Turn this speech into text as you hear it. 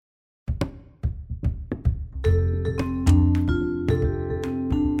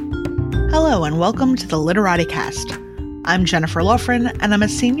Hello and welcome to the Literati Cast. I'm Jennifer Loughran and I'm a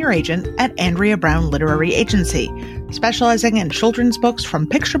senior agent at Andrea Brown Literary Agency, specializing in children's books from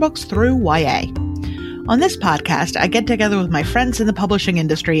picture books through YA. On this podcast, I get together with my friends in the publishing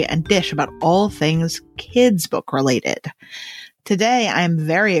industry and dish about all things kids book related. Today, I am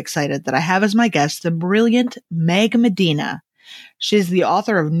very excited that I have as my guest the brilliant Meg Medina. She's the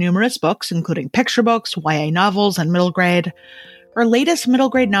author of numerous books, including picture books, YA novels, and middle grade. Her latest middle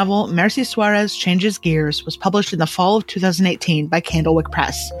grade novel, Mercy Suarez Changes Gears, was published in the fall of 2018 by Candlewick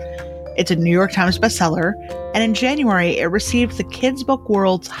Press. It's a New York Times bestseller, and in January, it received the kids book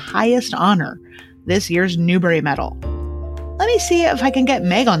world's highest honor, this year's Newbery Medal. Let me see if I can get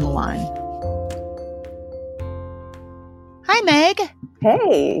Meg on the line. Hi, Meg.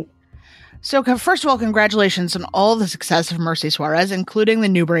 Hey. So first of all, congratulations on all the success of Mercy Suarez, including the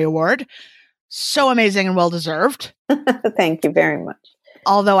Newbery Award. So amazing and well-deserved. Thank you very much.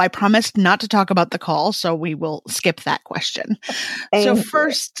 Although I promised not to talk about the call, so we will skip that question. So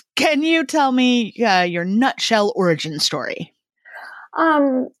first, can you tell me your nutshell origin story?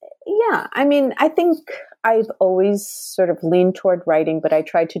 Yeah, I mean, I think I've always sort of leaned toward writing, but I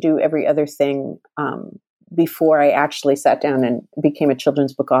tried to do every other thing before I actually sat down and became a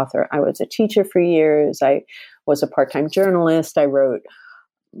children's book author. I was a teacher for years. I was a part-time journalist. I wrote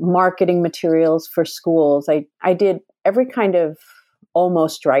marketing materials for schools. I did every kind of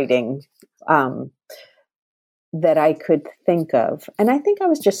almost writing that I could think of. And I think I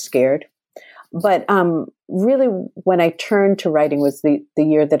was just scared. But really, when I turned to writing was the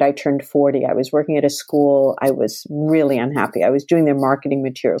year that I turned 40. I was working at a school. I was really unhappy. I was doing their marketing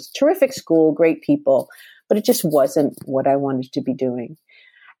materials. Terrific school, great people, but it just wasn't what I wanted to be doing.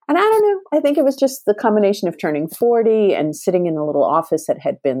 And I don't know, I think it was just the combination of turning 40 and sitting in a little office that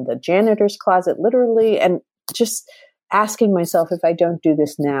had been the janitor's closet, literally, and just asking myself, if I don't do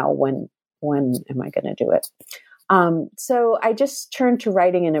this now, when am I going to do it? So I just turned to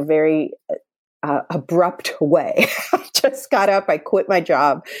writing in a very abrupt way. I just got up, I quit my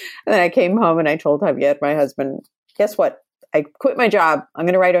job, and then I came home and I told Javier, my husband, guess what? I quit my job. I'm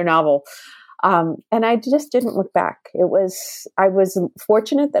going to write a novel. And I just didn't look back. I was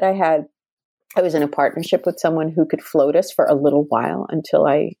fortunate that I was in a partnership with someone who could float us for a little while until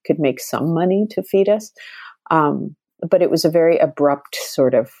I could make some money to feed us. But it was a very abrupt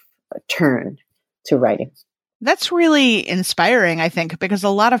sort of turn to writing. That's really inspiring, I think, because a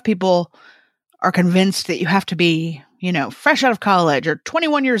lot of people are convinced that you have to be, fresh out of college or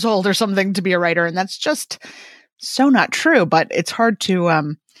 21 years old or something to be a writer. And that's just so not true. But it's hard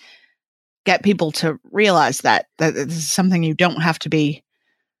to get people to realize that this is something you don't have to be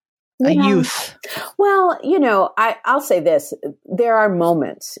a youth. Well, I'll say this. There are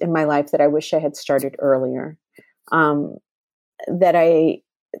moments in my life that I wish I had started earlier, that I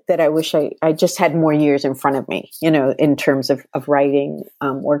wish I just had more years in front of me, in terms of writing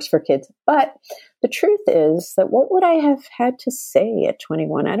works for kids. But the truth is that what would I have had to say at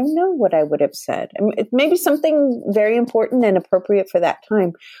 21? I don't know what I would have said. I mean, it may be something very important and appropriate for that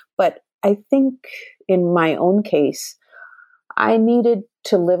time, but I think in my own case, I needed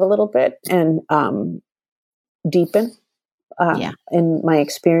to live a little bit and deepen in my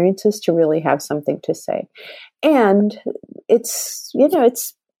experiences to really have something to say. And it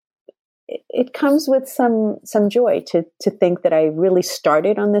comes with some joy to think that I really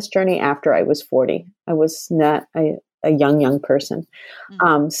started on this journey after I was 40. I was not a young person.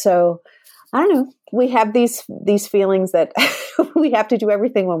 Mm-hmm. So I don't know. We have these feelings that we have to do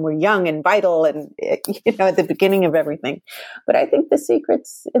everything when we're young and vital and, at the beginning of everything. But I think the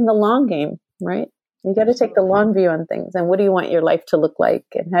secret's in the long game, right? You got to take the long view on things. And what do you want your life to look like?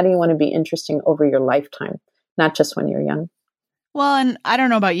 And how do you want to be interesting over your lifetime, not just when you're young? Well, and I don't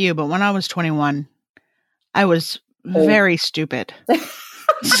know about you, but when I was 21, I was very stupid.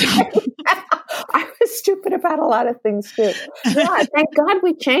 I was stupid about a lot of things too. Yeah, thank God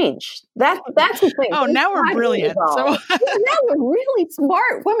we changed. That's the thing. Oh, now we're brilliant. So now we're really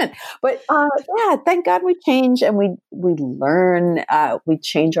smart women. But thank God we change and we learn. We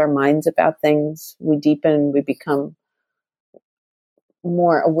change our minds about things. We deepen. We become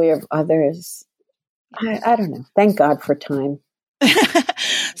more aware of others. I don't know. Thank God for time.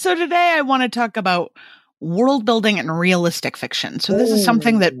 So today I want to talk about world building and realistic fiction. So this is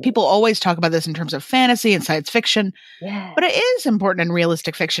something that people always talk about this in terms of fantasy and science fiction, but it is important in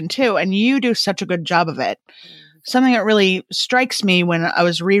realistic fiction too. And you do such a good job of it. Something that really strikes me when I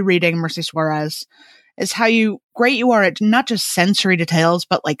was rereading Mercy Suarez is how great you are at not just sensory details,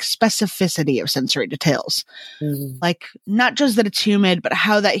 but like specificity of sensory details. Mm. Like not just that it's humid, but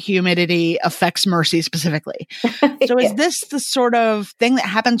how that humidity affects Mercy specifically. So is this the sort of thing that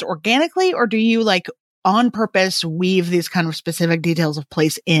happens organically, or do you like on purpose weave these kind of specific details of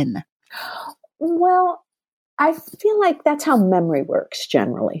place in? Well, I feel like that's how memory works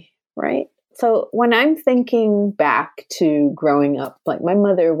generally, right? So when I'm thinking back to growing up, like my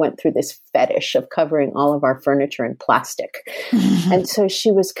mother went through this fetish of covering all of our furniture in plastic. And so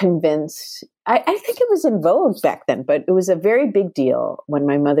she was convinced, I think it was in vogue back then, but it was a very big deal when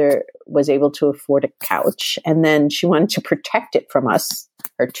my mother was able to afford a couch. And then she wanted to protect it from us,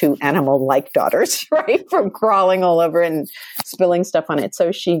 her two animal-like daughters, right? From crawling all over and spilling stuff on it.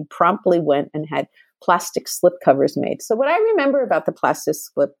 So she promptly went and had plastic slip covers made. So what I remember about the plastic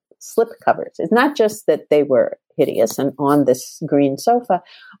slip covers is not just that they were hideous and on this green sofa,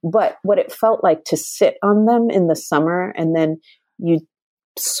 but what it felt like to sit on them in the summer, and then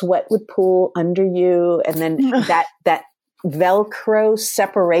sweat would pool under you, and then that Velcro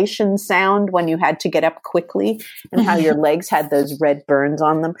separation sound when you had to get up quickly, and how your legs had those red burns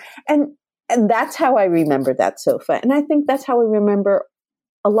on them. And that's how I remember that sofa. And I think that's how we remember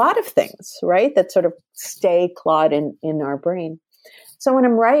a lot of things, right? That sort of stay clawed in our brain. So when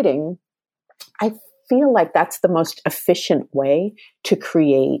I'm writing, I feel like that's the most efficient way to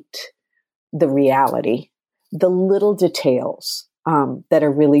create the reality, the little details that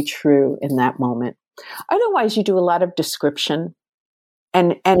are really true in that moment. Otherwise, you do a lot of description,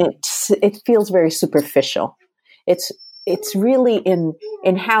 and it feels very superficial. It's really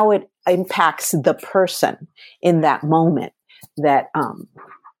in how it impacts the person in that moment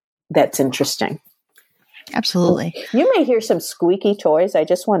that's interesting. Absolutely. You may hear some squeaky toys. I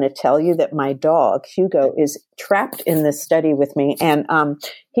just want to tell you that my dog, Hugo, is trapped in this study with me, and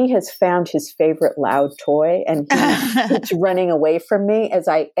he has found his favorite loud toy, and he's running away from me as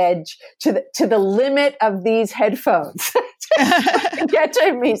I edge to the limit of these headphones. To get to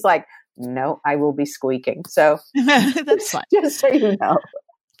him, he's like, no, I will be squeaking. So that's fine. Just so you know.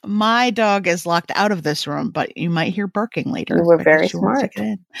 My dog is locked out of this room, but you might hear barking later. You were very smart.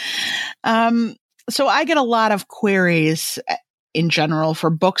 So I get a lot of queries in general for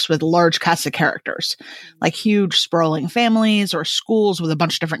books with large casts of characters, like huge sprawling families or schools with a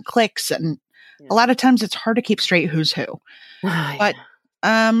bunch of different cliques. And a lot of times it's hard to keep straight who's who. But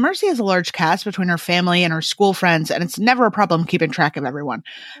Mercy has a large cast between her family and her school friends, and it's never a problem keeping track of everyone.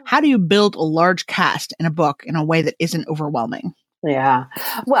 How do you build a large cast in a book in a way that isn't overwhelming? Yeah.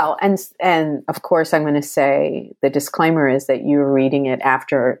 Well, and of course, I'm going to say the disclaimer is that you're reading it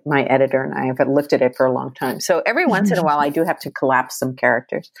after my editor and I have looked at it for a long time. So every once in a while, I do have to collapse some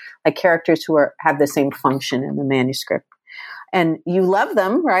characters, like characters who have the same function in the manuscript. And you love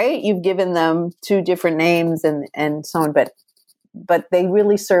them, right? You've given them two different names and so on, but they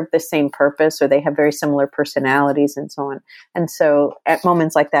really serve the same purpose, or they have very similar personalities and so on. And so at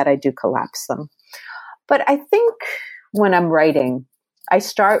moments like that, I do collapse them. But I think when I'm writing, I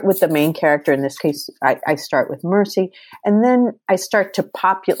start with the main character. In this case, I start with Mercy, and then I start to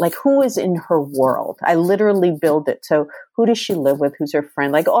populate, like, who is in her world? I literally build it. So who does she live with? Who's her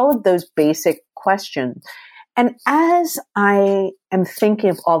friend? Like all of those basic questions. And as I am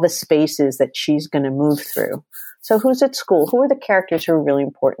thinking of all the spaces that she's going to move through, so who's at school? Who are the characters who are really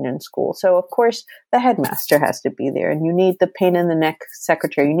important in school? So, of course, the headmaster has to be there, and you need the pain in the neck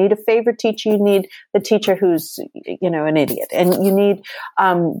secretary. You need a favorite teacher. You need the teacher who's, an idiot. And you need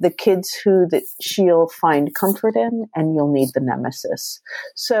the kids that she'll find comfort in, and you'll need the nemesis.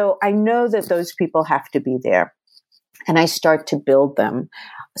 So I know that those people have to be there, and I start to build them.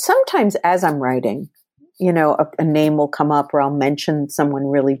 Sometimes as I'm writing, a name will come up, or I'll mention someone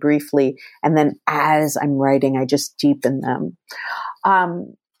really briefly. And then as I'm writing, I just deepen them.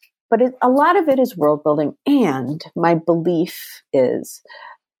 But a lot of it is world building. And my belief is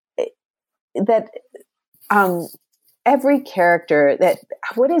that every character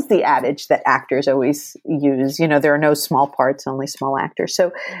what is the adage that actors always use? There are no small parts, only small actors.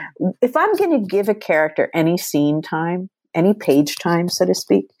 So if I'm going to give a character any scene time, any page time, so to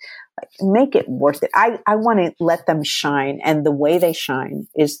speak, make it worth it. I want to let them shine. And the way they shine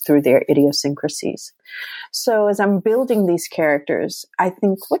is through their idiosyncrasies. So as I'm building these characters, I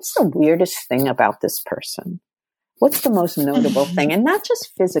think, what's the weirdest thing about this person? What's the most notable thing? And not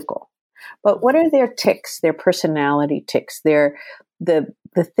just physical, but what are their tics, their personality tics, the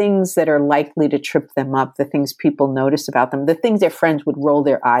things that are likely to trip them up, the things people notice about them, the things their friends would roll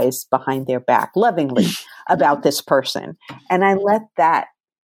their eyes behind their back lovingly about this person. And I let that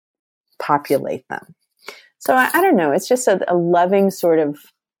populate them. So I don't know. It's just a loving sort of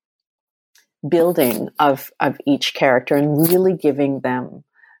building of each character and really giving them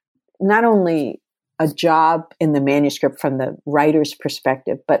not only a job in the manuscript from the writer's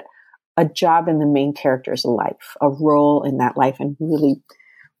perspective, but a job in the main character's life, a role in that life, and really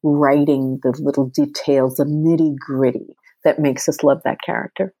writing the little details, the nitty gritty that makes us love that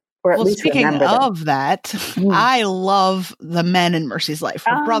character. Or at least speaking remember them. of that, I love the men in Mercy's life.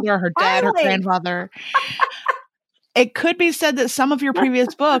 Her brother, her dad, her grandfather. It could be said that some of your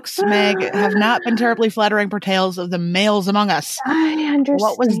previous books, Meg, have not been terribly flattering portrayals of the males among us. I understand.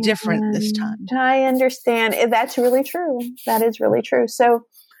 What was different this time? I understand. That's really true. That is really true. So,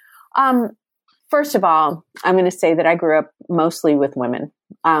 first of all, I'm going to say that I grew up mostly with women.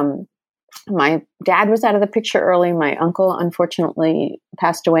 My dad was out of the picture early. My uncle, unfortunately,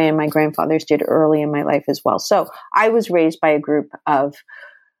 passed away, and my grandfathers did early in my life as well. So I was raised by a group of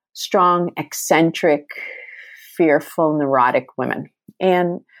strong, eccentric, fearful, neurotic women,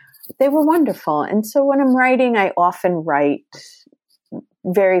 and they were wonderful. And so when I'm writing, I often write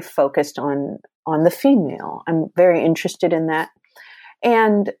very focused on the female. I'm very interested in that.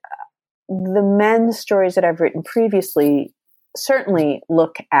 And the men's stories that I've written previously certainly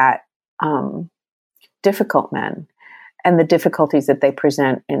look at difficult men and the difficulties that they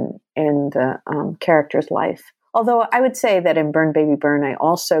present in the character's life. Although I would say that in Burn Baby Burn, I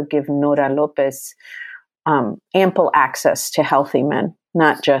also give Nora Lopez ample access to healthy men,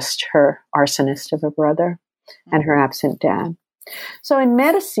 not just her arsonist of a brother and her absent dad. So in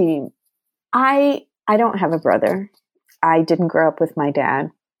Mercy, I don't have a brother. I didn't grow up with my dad,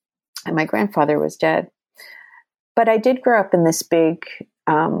 and my grandfather was dead. But I did grow up in this big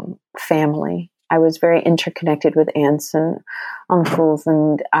family. I was very interconnected with aunts and uncles,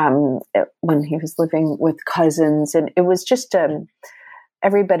 and when he was living with cousins, and it was just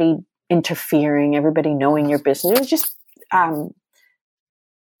everybody interfering, everybody knowing your business. It was just,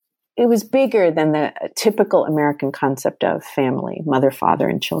 it was bigger than the typical American concept of family, mother, father,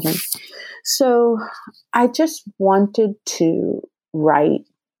 and children. So I just wanted to write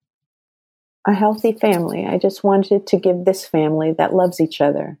a healthy family. I just wanted to give this family that loves each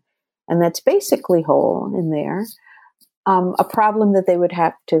other and that's basically whole in there, a problem that they would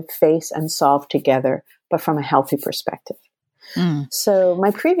have to face and solve together, but from a healthy perspective. So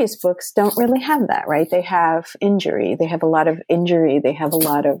my previous books don't really have that, right? They have injury. They have a lot of injury. They have a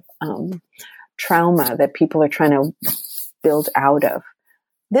lot of trauma that people are trying to build out of.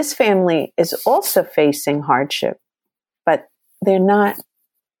 This family is also facing hardship, but they're not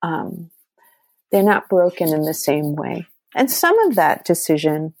broken in the same way. And some of that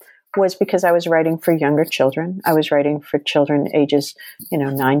decision was because I was writing for younger children. I was writing for children ages,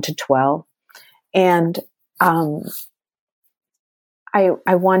 9 to 12. And I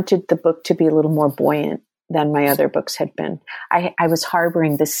wanted the book to be a little more buoyant than my other books had been. I was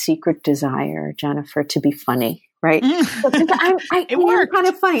harboring this secret desire, Jennifer, to be funny, right? I am kind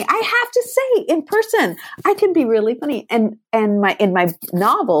of funny. I have to say, in person, I can be really funny. And in my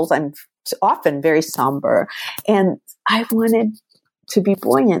novels, I'm often very somber. And I wanted to be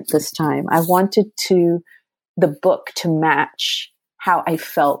buoyant this time. I wanted the book to match how I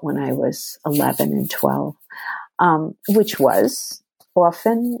felt when I was 11 and 12, which was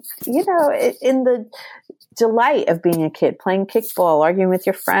often, in the delight of being a kid, playing kickball, arguing with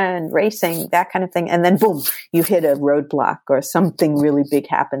your friend, racing, that kind of thing. And then boom, you hit a roadblock or something really big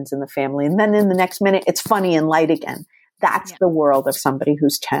happens in the family. And then in the next minute, it's funny and light again. That's the world of somebody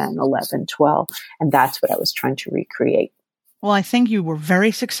who's 10, 11, 12. And that's what I was trying to recreate. Well, I think you were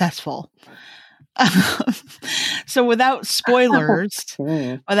very successful. So without spoilers,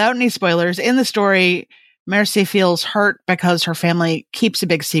 without any spoilers, in the story, Mercy feels hurt because her family keeps a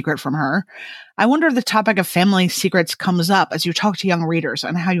big secret from her. I wonder if the topic of family secrets comes up as you talk to young readers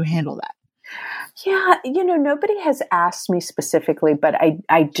and how you handle that. Yeah, nobody has asked me specifically, but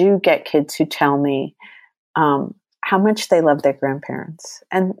I do get kids who tell me how much they love their grandparents.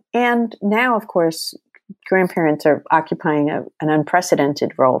 And now, of course, grandparents are occupying an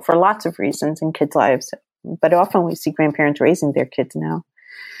unprecedented role for lots of reasons in kids' lives. But often we see grandparents raising their kids now.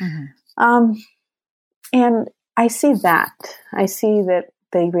 Mm-hmm. And I see that. I see that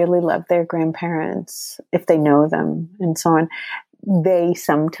they really love their grandparents if they know them and so on. They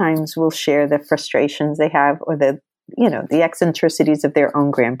sometimes will share the frustrations they have or the eccentricities of their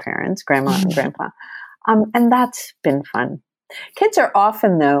own grandparents, grandma and grandpa. And that's been fun. Kids are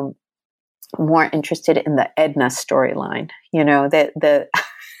often, though, more interested in the Edna storyline,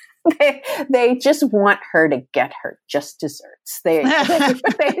 they just want her to get her just desserts. They're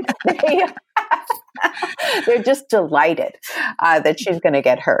just delighted that she's going to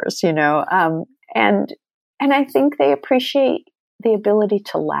get hers, and I think they appreciate the ability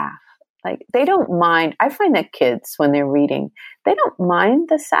to laugh Like, they don't mind. I find that kids, when they're reading, they don't mind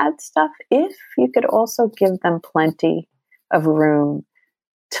the sad stuff if you could also give them plenty of room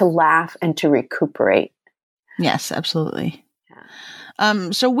to laugh and to recuperate. Yes, absolutely. Yeah.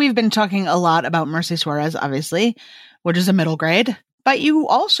 So we've been talking a lot about Mercy Suarez, obviously, which is a middle grade, but you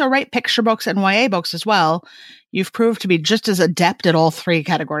also write picture books and YA books as well. You've proved to be just as adept at all three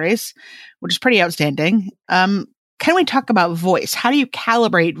categories, which is pretty outstanding. Can we talk about voice? How do you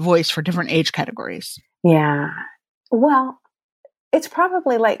calibrate voice for different age categories? Yeah. Well, it's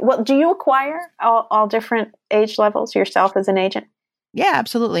probably do you acquire all different age levels yourself as an agent? Yeah,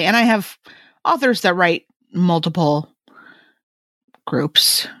 absolutely. And I have authors that write multiple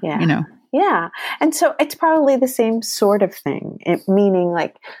groups, Yeah. And so it's probably the same sort of thing. Meaning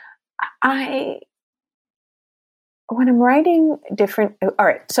when I'm writing different, all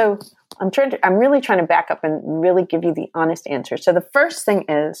right, so I'm really trying to back up and really give you the honest answer. So the first thing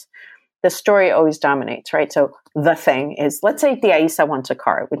is the story always dominates, right? So the thing is, let's say the Aisa Wants a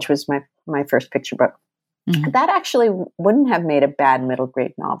Car, which was my first picture book. Mm-hmm. That actually wouldn't have made a bad middle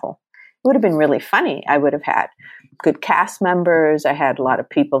grade novel. It would have been really funny. I would have had good cast members. I had a lot of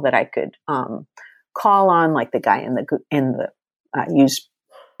people that I could call on, like the guy in the used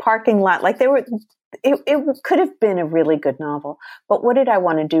parking lot. Like it could have been a really good novel. But what did I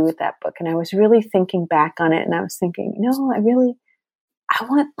want to do with that book? And I was really thinking back on it, and I was thinking, no, I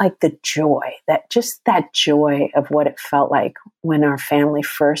want like the joy, that joy of what it felt like when our family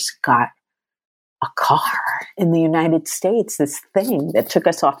first got a car in the United States, this thing that took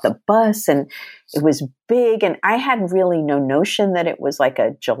us off the bus, and it was big. And I had really no notion that it was like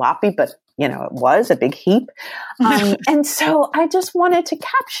a jalopy, but it was a big heap. And so I just wanted to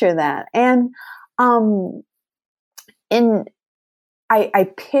capture that. And I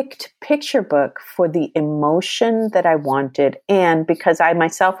picked picture book for the emotion that I wanted, and because I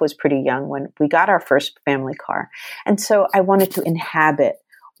myself was pretty young when we got our first family car. And so I wanted to inhabit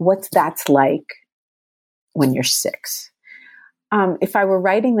what that's like when you're 6. If I were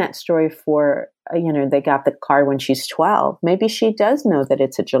writing that story for, they got the car when she's 12, maybe she does know that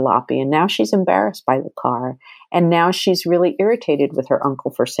it's a jalopy, and now she's embarrassed by the car. And now she's really irritated with her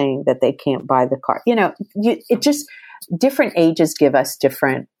uncle for saying that they can't buy the car. Different ages give us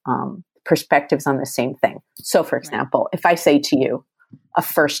different perspectives on the same thing. So, for example, if I say to you, a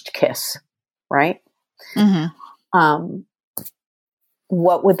first kiss, right? Mm-hmm.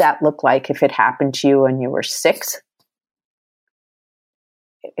 What would that look like if it happened to you when you were 6?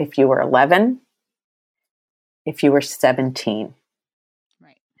 If you were 11? If you were 17?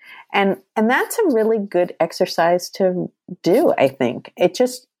 Right. And that's a really good exercise to do, I think. It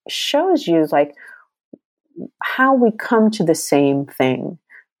just shows you like how we come to the same thing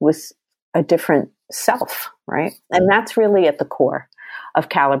with a different self, right? And that's really at the core of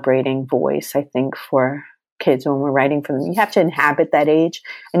calibrating voice, I think, for kids when we're writing for them. You have to inhabit that age,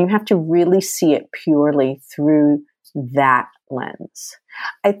 and you have to really see it purely through that lens.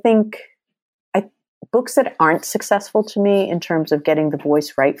 I think books that aren't successful to me in terms of getting the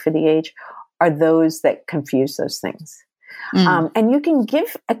voice right for the age are those that confuse those things. And you can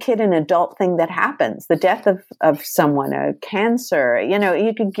give a kid an adult thing that happens, the death of someone, a cancer,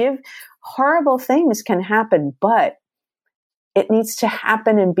 you could give horrible things can happen, but it needs to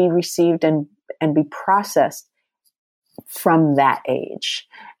happen and be received and be processed from that age.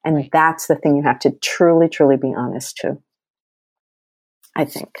 And that's the thing you have to truly, truly be honest to, I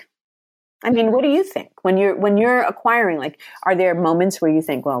think. I mean, what do you think when you're acquiring? Like, are there moments where you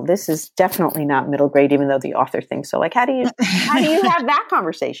think, well, this is definitely not middle grade, even though the author thinks so? Like, how do you have that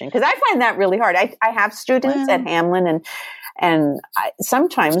conversation? Because I find that really hard. I have students at Hamlin, and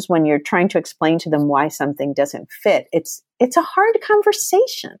sometimes when you're trying to explain to them why something doesn't fit, it's a hard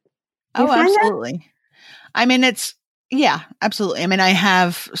conversation. Absolutely. That? I mean, absolutely. I mean, I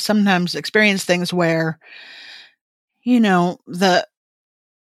have sometimes experienced things where,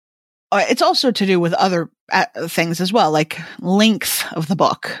 it's also to do with other things as well, like length of the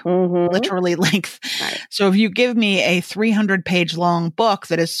book, literally length. Right. So if you give me a 300-page long book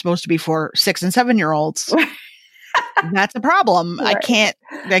that is supposed to be for 6 and 7-year-olds, that's a problem. Right.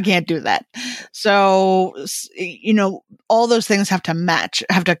 I can't do that. So, all those things have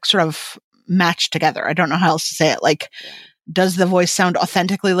to sort of match together. I don't know how else to say it. Like, does the voice sound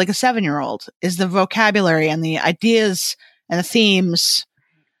authentically like a 7-year-old? Is the vocabulary and the ideas and the themes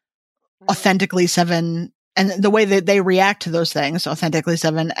authentically 7, and the way that they react to those things authentically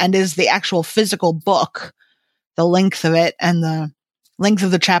 7, and is the actual physical book, the length of it and the length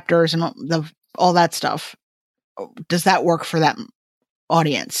of the chapters and all that stuff, does that work for that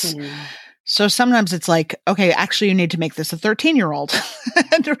audience? So sometimes it's like, okay, actually you need to make this a 13-year-old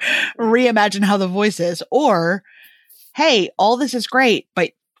and reimagine how the voice is. Or, hey, all this is great,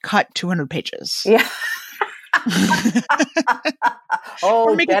 but cut 200 pages. Yeah.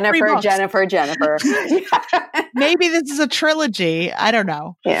 Or Oh, make it 3 books. Jennifer. Maybe this is a trilogy. I don't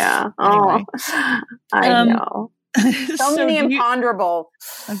know. Yeah. Anyway. Oh, I know. So many imponderables.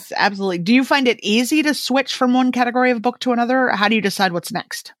 Absolutely. Do you find it easy to switch from one category of book to another? Or how do you decide what's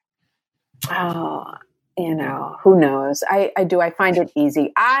next? Oh, who knows? I do. I find it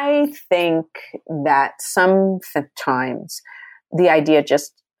easy. I think that sometimes the idea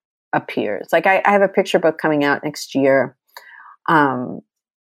just appears. Like I have a picture book coming out next year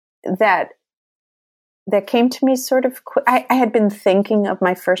that came to me sort of I had been thinking of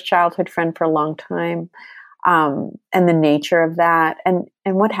my first childhood friend for a long time, and the nature of that, and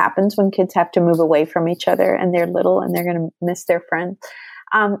what happens when kids have to move away from each other and they're little and they're going to miss their friends.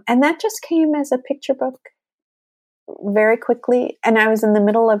 And that just came as a picture book very quickly. And I was in the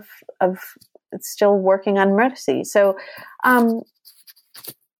middle of still working on Mercy. So,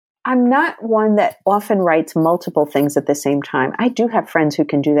 I'm not one that often writes multiple things at the same time. I do have friends who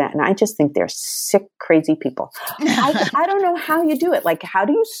can do that. And I just think they're sick, crazy people. I don't know how you do it. Like, how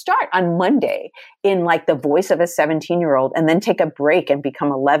do you start on Monday in like the voice of a 17-year-old and then take a break and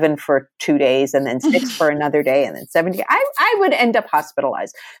become 11 for 2 days and then 6 for another day and then 17? I would end up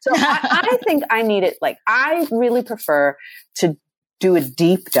hospitalized. So I think I need it. Like, I really prefer to do a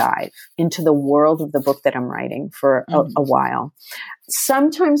deep dive into the world of the book that I'm writing for a while.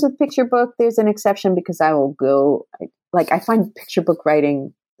 Sometimes with picture book, there's an exception because I will go, like, I find picture book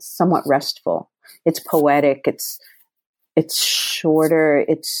writing somewhat restful. It's poetic. It's shorter.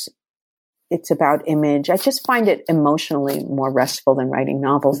 It's about image. I just find it emotionally more restful than writing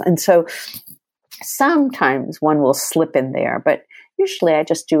novels. And so sometimes one will slip in there, but usually I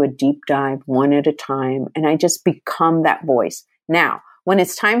just do a deep dive one at a time and I just become that voice. Now, when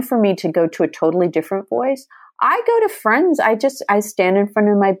it's time for me to go to a totally different voice, I go to friends. I stand in front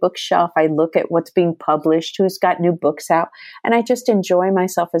of my bookshelf. I look at what's being published, who's got new books out, and I just enjoy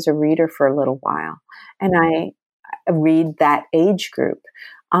myself as a reader for a little while. And I read that age group,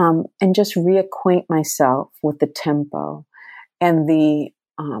 and just reacquaint myself with the tempo and the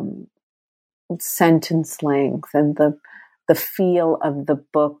sentence length and the feel of the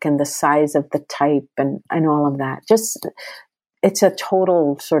book and the size of the type and all of that. Just, it's a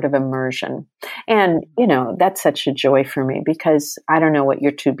total sort of immersion. And, that's such a joy for me because I don't know what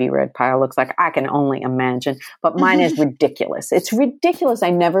your to-be read pile looks like. I can only imagine, but mine is ridiculous. It's ridiculous. I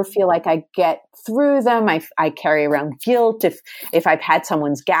never feel like I get through them. I carry around guilt. If I've had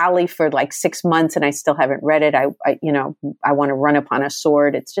someone's galley for like 6 months and I still haven't read it, I want to run upon a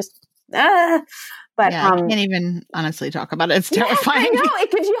sword. It's just, But I can't even honestly talk about it. It's terrifying. I know.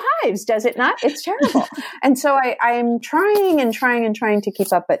 It gives you hives, does it not? It's terrible. And so I'm trying to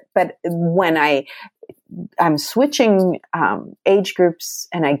keep up. But when I'm switching age groups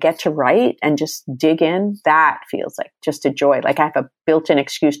and I get to write and just dig in, that feels like just a joy. Like I have a built-in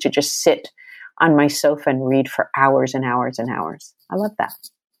excuse to just sit on my sofa and read for hours and hours and hours. I love that.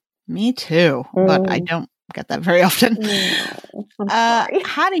 Me too. But I don't get that very often.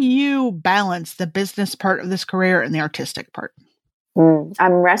 How do you balance the business part of this career and the artistic part?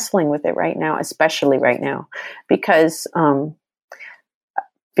 I'm wrestling with it right now, especially right now, because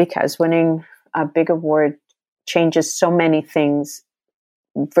winning a big award changes so many things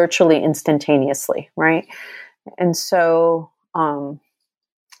virtually instantaneously, right? And so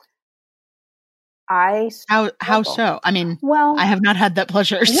How so? I mean, well, I have not had that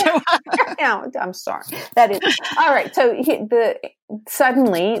pleasure. So I'm sorry. That is all right. So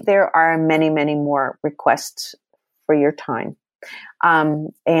suddenly there are many, many more requests for your time,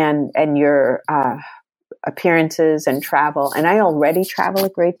 and your appearances and travel. And I already travel a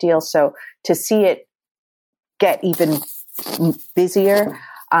great deal, so to see it get even busier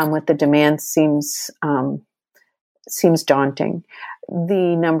with the demand seems daunting.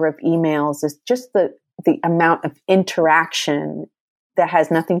 The number of emails is just the amount of interaction that has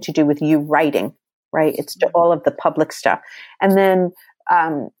nothing to do with you writing, right? It's all of the public stuff. And then,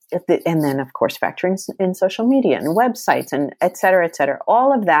 of course, factoring in social media and websites and et cetera, et cetera.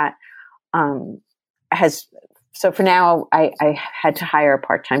 All of that so for now, I had to hire a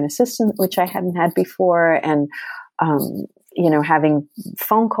part-time assistant, which I hadn't had before. And, having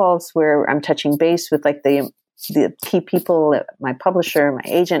phone calls where I'm touching base with like the key people, my publisher, my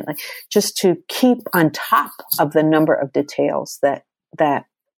agent, like just to keep on top of the number of details that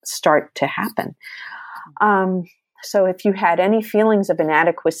start to happen. So if you had any feelings of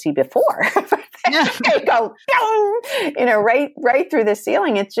inadequacy before, They go, right through the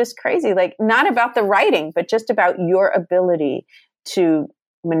ceiling. It's just crazy. Like, not about the writing, but just about your ability to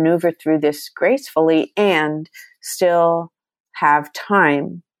maneuver through this gracefully and still have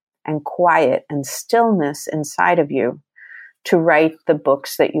time and quiet and stillness inside of you to write the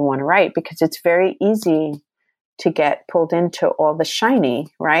books that you want to write, because it's very easy to get pulled into all the shiny,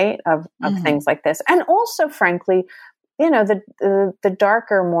 right, of things like this. And also, frankly, the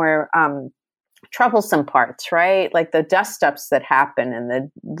darker, more troublesome parts, right? Like the dust-ups that happen and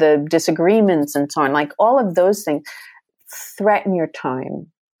the disagreements and so on, like all of those things threaten your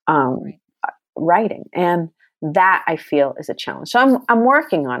time writing. And that, I feel, is a challenge. So I'm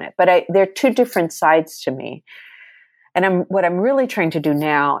working on it, but there are two different sides to me. And what I'm really trying to do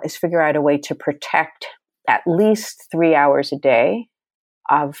now is figure out a way to protect at least 3 hours a day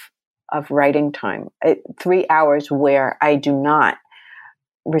of writing time. 3 hours where I do not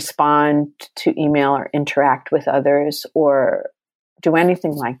respond to email or interact with others or do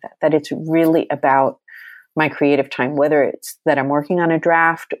anything like that. That it's really about my creative time, whether it's that I'm working on a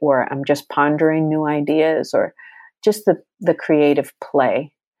draft or I'm just pondering new ideas or just the creative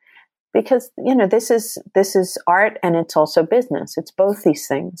play. Because, this is art and it's also business. It's both these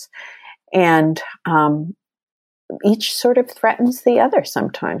things. And each sort of threatens the other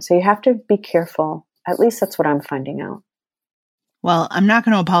sometimes. So you have to be careful. At least that's what I'm finding out. Well, I'm not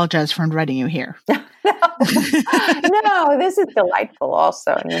going to apologize for inviting you here. No, this is delightful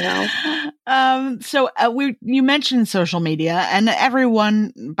also, So you mentioned social media, and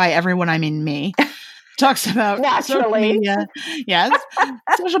everyone, by everyone, I mean me, talks about Naturally. social media. Yes.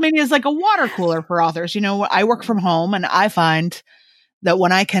 Social media is like a water cooler for authors. I work from home, and I find that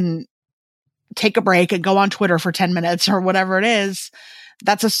when I can take a break and go on Twitter for 10 minutes or whatever it is,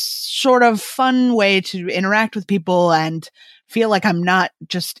 that's a sort of fun way to interact with people and feel like I'm not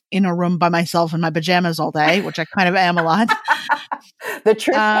just in a room by myself in my pajamas all day, which I kind of am a lot. The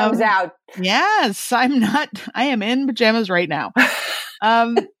truth comes out. Yes, I am in pajamas right now.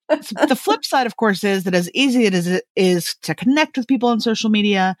 So the flip side, of course, is that as easy as it is to connect with people on social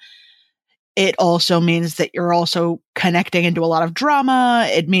media, it also means that you're also connecting into a lot of drama.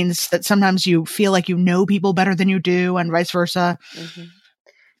 It means that sometimes you feel like you know people better than you do and vice versa. Mm-hmm.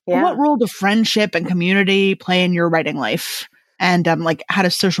 Yeah. What role do friendship and community play in your writing life? And how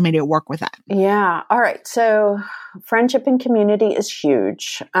does social media work with that? Yeah. All right. So friendship and community is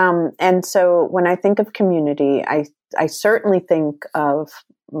huge. And so when I think of community, I certainly think of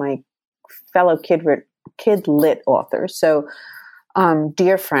my fellow kid lit authors. So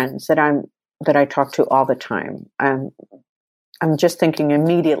dear friends that I talk to all the time. I'm just thinking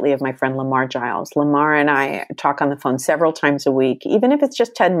immediately of my friend Lamar Giles. Lamar and I talk on the phone several times a week, even if it's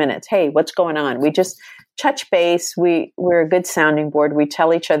just 10 minutes. Hey, what's going on? We just touch base. We're a good sounding board. We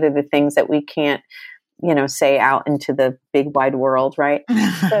tell each other the things that we can't, say out into the big wide world, right?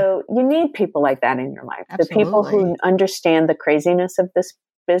 So you need people like that in your life. Absolutely. The people who understand the craziness of this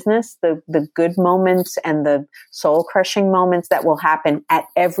business, the good moments and the soul crushing moments that will happen at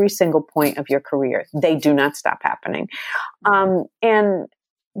every single point of your career. They do not stop happening. And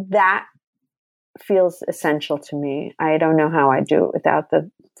that feels essential to me. I don't know how I do it without the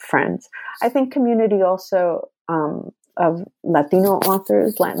friends. I think community also of Latino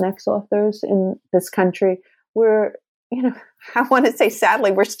authors, Latinx authors in this country, we're, I want to say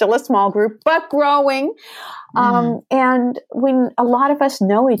sadly, we're still a small group, but growing. And a lot of us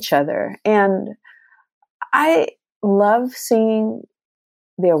know each other, and I love seeing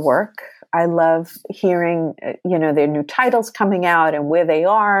their work. I love hearing, their new titles coming out and where they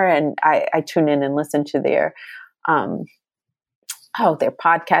are. And I tune in and listen to their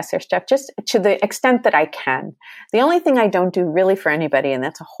podcasts, their stuff, just to the extent that I can. The only thing I don't do really for anybody, and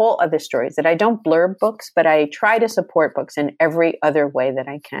that's a whole other story, is that I don't blurb books, but I try to support books in every other way that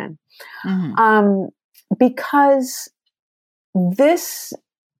I can. Because this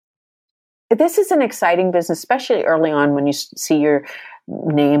is an exciting business, especially early on when you see your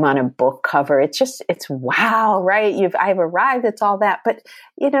name on a book cover. It's wow, right? I've arrived. It's all that. But,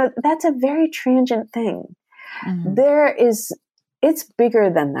 that's a very transient thing. It's bigger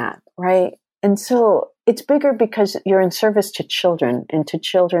than that, right? And so it's bigger because you're in service to children and to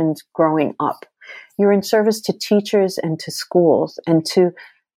children's growing up. You're in service to teachers and to schools and to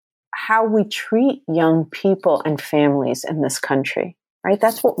how we treat young people and families in this country, right?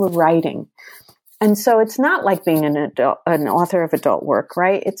 That's what we're writing. And so it's not like being an author of adult work,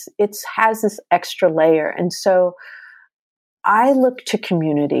 right? It has this extra layer. And so I look to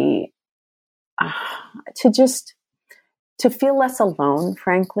community to feel less alone,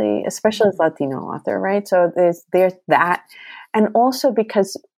 frankly, especially as Latino author, right? So there's that. And also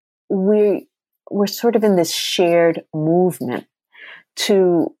because we we're sort of in this shared movement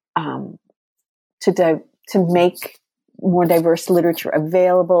to make more diverse literature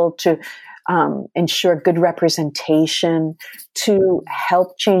available, to ensure good representation, to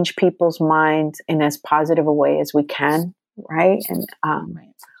help change people's minds in as positive a way as we can, right? And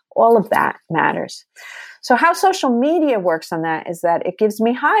all of that matters. So how social media works on that is that it gives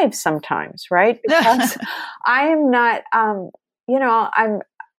me hives sometimes, right? Because I am not, I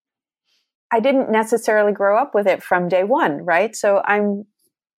didn't necessarily grow up with it from day one, right? So I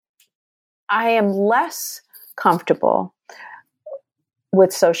am less comfortable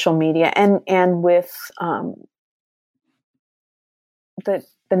with social media and with the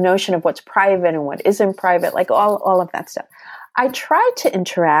notion of what's private and what isn't private, like all of that stuff. I try to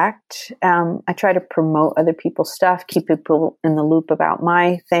interact. I try to promote other people's stuff, keep people in the loop about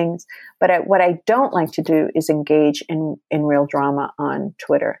my things. But what I don't like to do is engage in real drama on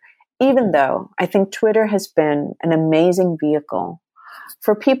Twitter, even though I think Twitter has been an amazing vehicle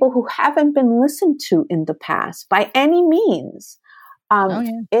for people who haven't been listened to in the past by any means.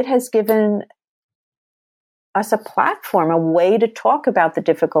 It has given us a platform, a way to talk about the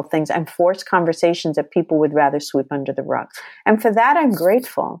difficult things and force conversations that people would rather sweep under the rug. And for that, I'm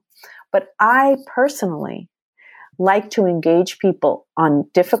grateful. But I personally like to engage people on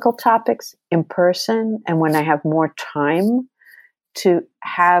difficult topics in person, and when I have more time to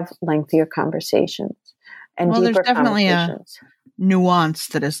have lengthier conversations and deeper there's definitely conversations. A nuance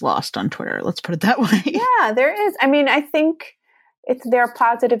that is lost on Twitter. Let's put it that way. Yeah, there is. I mean, I think there are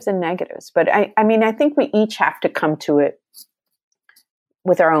positives and negatives, but I think we each have to come to it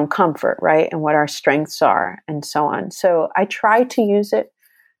with our own comfort, right? And what our strengths are and so on. So I try to use it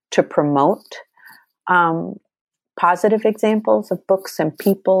to promote positive examples of books and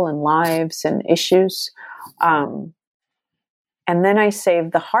people and lives and issues. And then I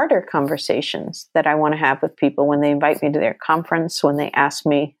save the harder conversations that I want to have with people when they invite me to their conference, when they ask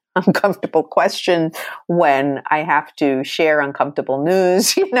me uncomfortable question, when I have to share uncomfortable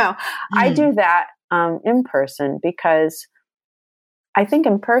news. I do that in person because I think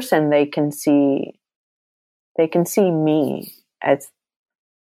in person they can see me as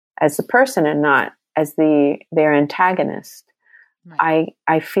the person and not as their antagonist. Right.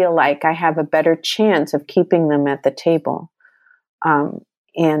 I feel like I have a better chance of keeping them at the table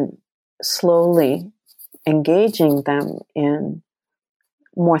and slowly engaging them in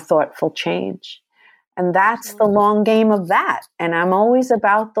more thoughtful change. And that's the long game of that. And I'm always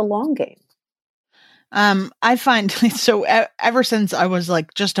about the long game. I find, so ever since I was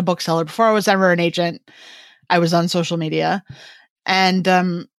like just a bookseller, before I was ever an agent, I was on social media. And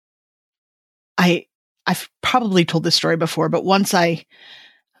I've probably told this story before, but once I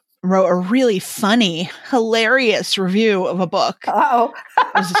wrote a really funny, hilarious review of a book. Oh, it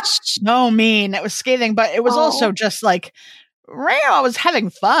was so mean. It was scathing, but it was also just like, I was having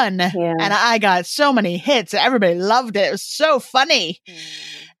fun, and I got so many hits. Everybody loved it. It was so funny.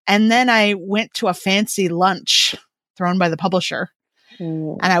 And then I went to a fancy lunch thrown by the publisher,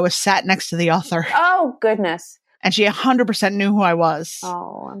 and I was sat next to the author. Oh, goodness. And she 100% knew who I was.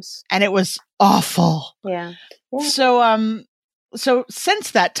 Oh, and it was awful. Yeah. So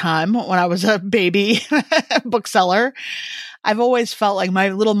since that time, when I was a baby bookseller, I've always felt like my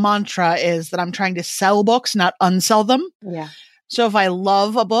little mantra is that I'm trying to sell books, not unsell them. Yeah. So if I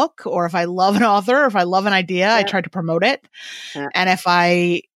love a book, or if I love an author, or if I love an idea, I try to promote it. Yeah. And if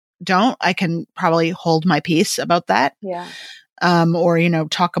I don't, I can probably hold my peace about that. Yeah. Or,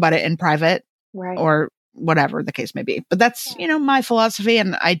 talk about it in private, right, or whatever the case may be. But that's, my philosophy.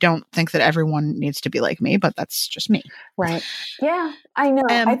 And I don't think that everyone needs to be like me, but that's just me. Right. Yeah, I know.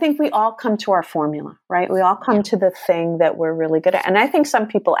 I think we all come to our formula, right? We all come to the thing that we're really good at. And I think some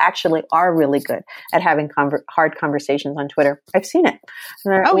people actually are really good at having hard conversations on Twitter. I've seen it.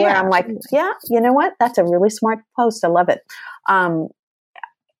 Where I'm like, you know what? That's a really smart post. I love it.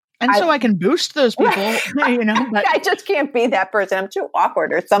 And so I can boost those people, But I just can't be that person. I'm too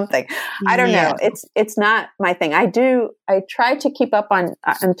awkward or something. I don't know. It's not my thing. I try to keep up on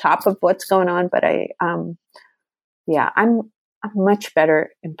top of what's going on, but I'm much better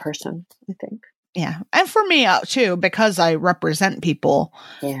in person, I think. Yeah. And for me too, because I represent people,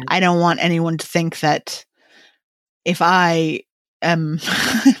 I don't want anyone to think that if I am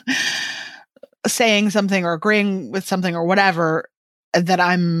saying something or agreeing with something or whatever, that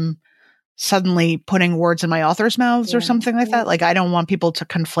I'm suddenly putting words in my author's mouths or something like that. Like, I don't want people to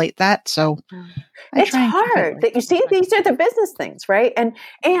conflate that. So it's hard that you see, these are the business things, right? And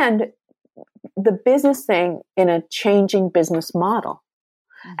the business thing in a changing business model.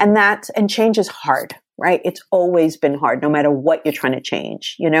 And change is hard, right? It's always been hard, no matter what you're trying to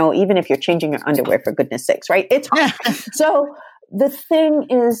change, even if you're changing your underwear, for goodness sakes, right? It's hard. So the thing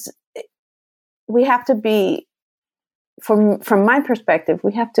is, we have to be, from my perspective,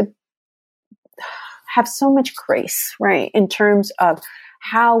 we have to have so much grace, right? In terms of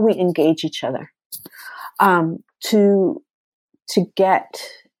how we engage each other, to get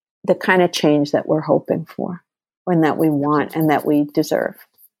the kind of change that we're hoping for and that we want and that we deserve.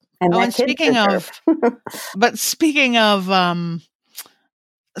 And speaking of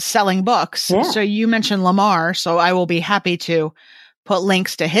selling books, so you mentioned Lamar, so I will be happy to put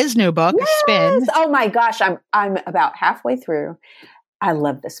links to his new book, Spin. Oh my gosh, I'm about halfway through. I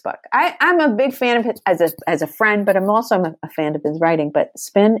love this book. I'm a big fan of it as a friend, but I'm also a fan of his writing. But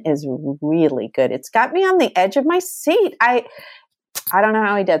Spin is really good. It's got me on the edge of my seat. I don't know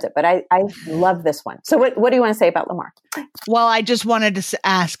how he does it, but I love this one. So what do you want to say about Lamar? Well, I just wanted to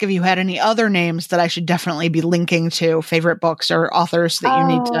ask if you had any other names that I should definitely be linking to, favorite books or authors that you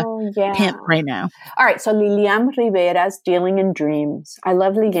need to pimp right now. All right. So Liliam Rivera's Dealing in Dreams. I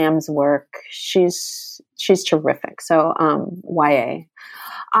love Liliam's work. She's terrific. So YA.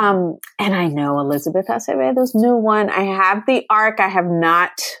 And I know Elizabeth Acevedo's new one. I have the Ark. I have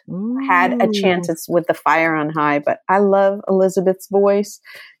not had a chance. It's with the Fire on High, but I love Elizabeth's voice.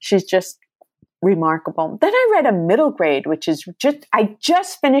 She's just remarkable. Then I read a middle grade, which is I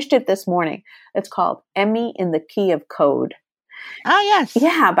just finished it this morning. It's called Emmy in the Key of Code. Oh, yes.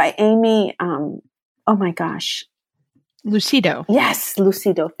 Yeah, by Amy. Oh my gosh. Lucido. Yes,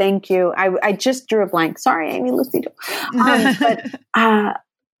 Lucido. Thank you. I just drew a blank. Sorry, Amy Lucido. But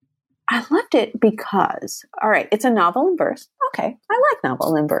I loved it because, all right, it's a novel in verse. Okay, I like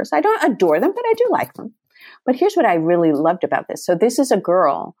novel in verse. I don't adore them, but I do like them. But here's what I really loved about this. So this is a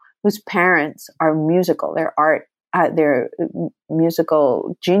girl whose parents are musical. They're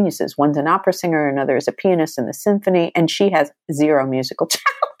musical geniuses. One's an opera singer, another is a pianist in the symphony, and she has zero musical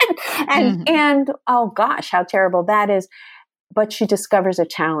talent. And oh gosh, how terrible that is. But she discovers a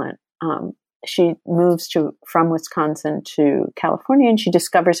talent. She moves from Wisconsin to California, and she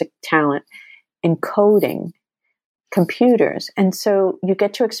discovers a talent in coding computers. And so you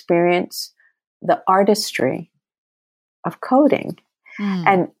get to experience the artistry of coding.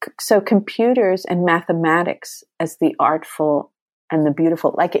 And so computers and mathematics as the artful and the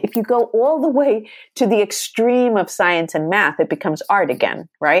beautiful, like if you go all the way to the extreme of science and math, it becomes art again,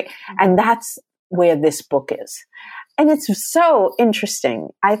 right? And that's where this book is. And it's so interesting.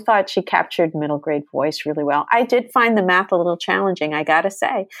 I thought she captured middle grade voice really well. I did find the math a little challenging, I got to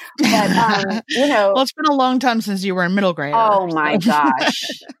say. But, well, it's been a long time since you were in middle grade. Oh my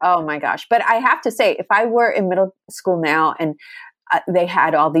gosh. Oh my gosh. But I have to say, if I were in middle school now and they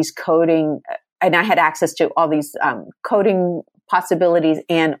had all these coding, and I had access to all these coding possibilities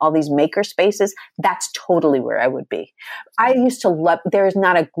and all these maker spaces, that's totally where I would be. I used to love, there is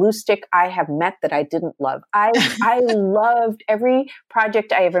not a glue stick I have met that I didn't love. I loved every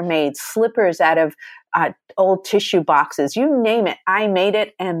project I ever made, slippers out of old tissue boxes, you name it, I made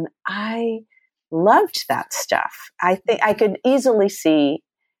it, and I loved that stuff. I think I could easily see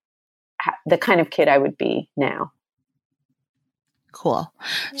the kind of kid I would be now. Cool.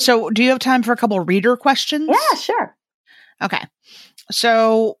 So do you have time for a couple reader questions? Yeah, sure. Okay.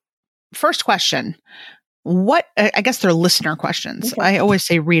 So first question, I guess they're listener questions. Okay. I always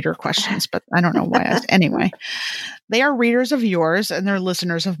say reader questions, but I don't know why. Anyway, they are readers of yours and they're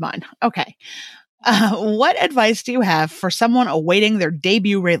listeners of mine. Okay. What advice do you have for someone awaiting their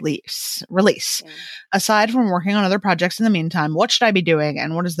debut release? Aside from working on other projects in the meantime, what should I be doing?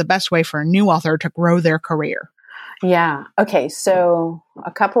 And what is the best way for a new author to grow their career? Yeah. Okay. So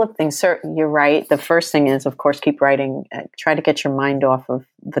a couple of things. Sir, you're right. The first thing is, of course, keep writing. Try to get your mind off of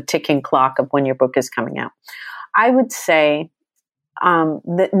the ticking clock of when your book is coming out. I would say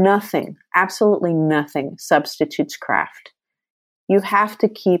that nothing, absolutely nothing substitutes craft. You have to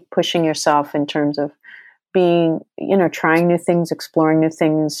keep pushing yourself in terms of being, trying new things, exploring new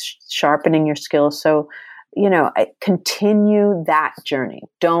things, sharpening your skills. So, continue that journey.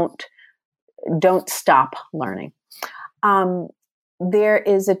 Don't stop learning. There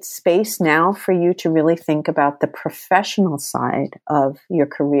is a space now for you to really think about the professional side of your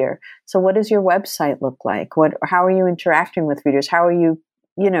career. So what does your website look like? How are you interacting with readers? How are you,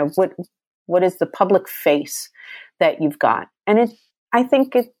 what is the public face that you've got? And I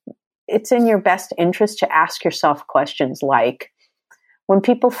think it's in your best interest to ask yourself questions like, when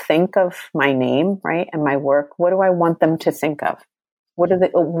people think of my name, right, and my work, what do I want them to think of? What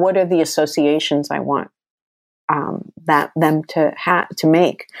are the associations I want them to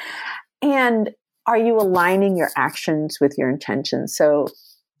make? And are you aligning your actions with your intentions? So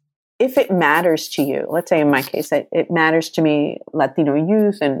if it matters to you, let's say in my case, it matters to me, Latino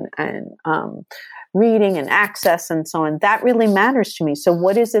youth and reading and access and so on, that really matters to me. So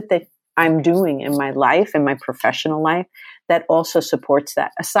what is it that I'm doing in my life, in my professional life, that also supports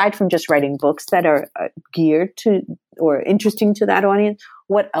that? Aside from just writing books that are geared to or interesting to that audience,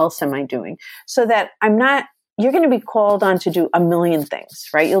 what else am I doing? So that you're going to be called on to do a million things,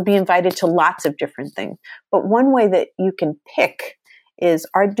 right? You'll be invited to lots of different things. But one way that you can pick is,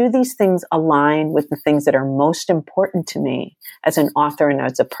 do these things align with the things that are most important to me as an author and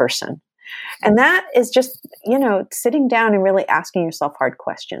as a person? And that is just, sitting down and really asking yourself hard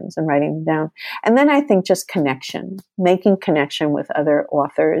questions and writing them down. And then I think just connection, making connection with other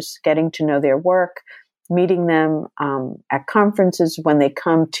authors, getting to know their work, meeting them at conferences when they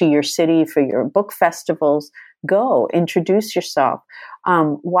come to your city for your book festivals. Go, introduce yourself,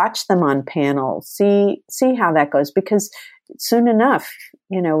 watch them on panels, see how that goes, because soon enough,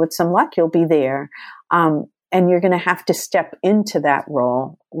 with some luck, you'll be there. And you're going to have to step into that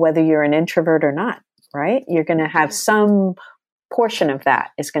role, whether you're an introvert or not, right? You're going to have some portion of that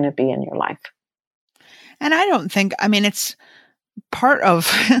is going to be in your life. And I don't think, it's part of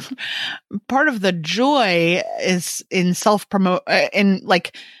the joy is in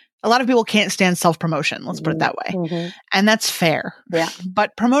a lot of people can't stand self-promotion. Let's put it that way. Mm-hmm. And that's fair. Yeah.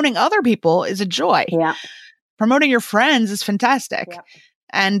 But promoting other people is a joy. Yeah. Promoting your friends is fantastic. Yeah.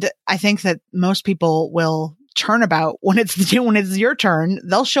 And I think that most people will turnabout when it's your turn.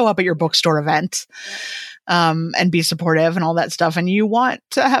 They'll show up at your bookstore event and be supportive and all that stuff. And you want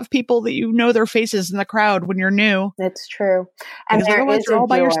to have people that their faces in the crowd when you're new. It's true. And there is you're all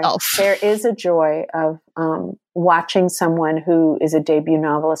by yourself. There is a joy of watching someone who is a debut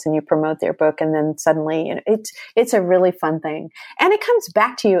novelist and you promote their book, and then suddenly it's a really fun thing. And it comes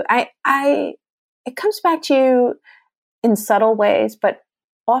back to you. It comes back to you in subtle ways, but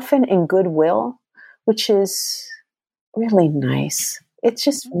often in goodwill, which is really nice. It's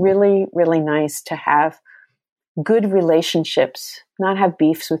just really, really nice to have good relationships, not have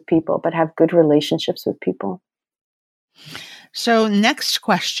beefs with people, but have good relationships with people. So next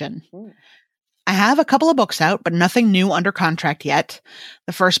question. I have a couple of books out, but nothing new under contract yet.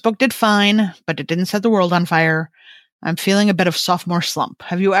 The first book did fine, but it didn't set the world on fire. I'm feeling a bit of sophomore slump.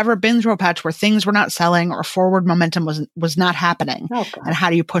 Have you ever been through a patch where things were not selling or forward momentum was not happening? Oh, God. And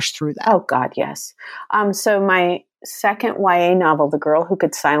how do you push through that? Oh, God, yes. So my second YA novel, The Girl Who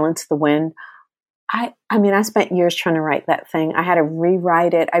Could Silence the Wind, I spent years trying to write that thing. I had to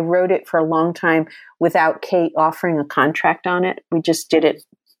rewrite it. I wrote it for a long time without Kate offering a contract on it. We just did it,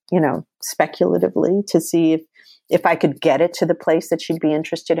 speculatively to see if I could get it to the place that she'd be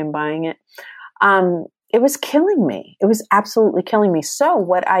interested in buying it. It was killing me. It was absolutely killing me. So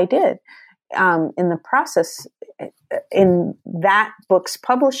what I did in the process, in that book's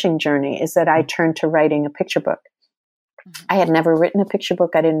publishing journey, is that I turned to writing a picture book. I had never written a picture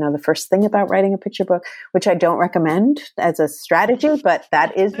book. I didn't know the first thing about writing a picture book, which I don't recommend as a strategy, but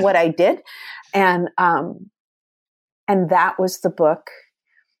that is what I did. And that was the book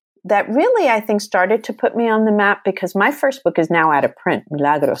that really, I think, started to put me on the map, because my first book is now out of print.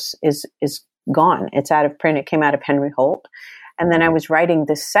 Milagros is gone. It's out of print. It came out of Henry Holt. And then I was writing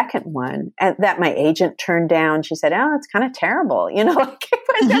this second one that my agent turned down. She said, "Oh, it's kind of terrible."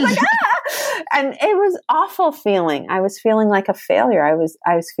 And it was awful feeling. I was feeling like a failure. I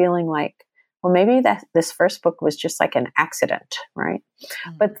was feeling like, well, maybe this first book was just like an accident, right?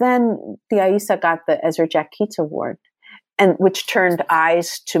 Mm-hmm. But then the Aisa got the Ezra Jack Keats Award, and which turned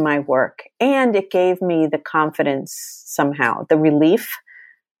eyes to my work. And it gave me the confidence somehow, the relief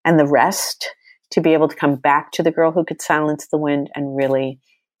and the rest to be able to come back to The Girl Who Could Silence the Wind and really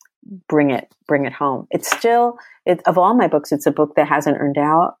bring it home. It's still, of all my books, it's a book that hasn't earned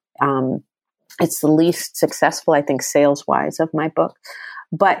out. It's the least successful, I think, sales-wise of my book,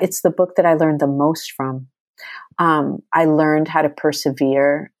 but it's the book that I learned the most from. I learned how to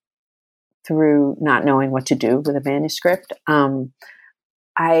persevere through not knowing what to do with a manuscript.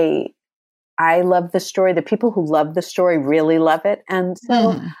 I love the story. The people who love the story really love it. And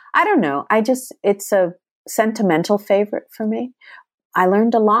so, I don't know. It's a sentimental favorite for me. I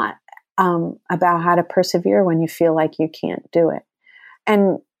learned a lot about how to persevere when you feel like you can't do it.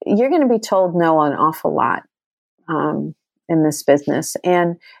 And you're going to be told no an awful lot in this business.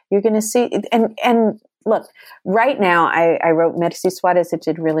 And you're going to see, and look, right now, I wrote Merci Suarez. It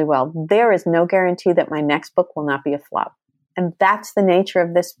did really well. There is no guarantee that my next book will not be a flop. And that's the nature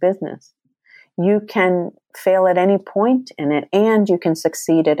of this business. You can fail at any point in it, and you can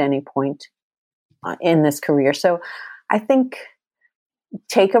succeed at any point in this career. So I think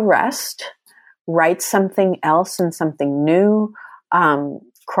take a rest, write something else and something new.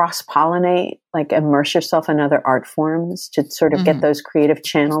 cross-pollinate, like immerse yourself in other art forms to sort of get those creative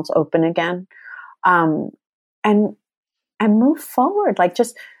channels open again. And move forward, like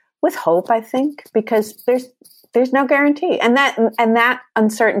just with hope, I think, because there's no guarantee. And that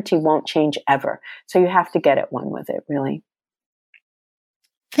uncertainty won't change ever. So you have to get at one with it, really.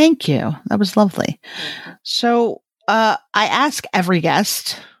 Thank you. That was lovely. So I ask every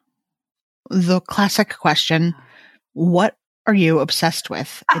guest the classic question, what are you obsessed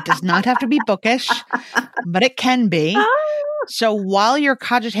with? It does not have to be bookish, but it can be. So while you're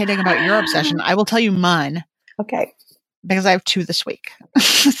cogitating about your obsession, I will tell you mine. Okay. Because I have 2 this week.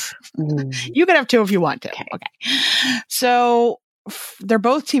 You can have 2 if you want to. Okay. So they're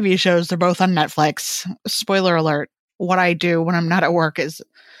both TV shows. They're both on Netflix. Spoiler alert. What I do when I'm not at work is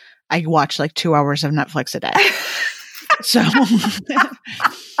I watch like 2 hours of Netflix a day. So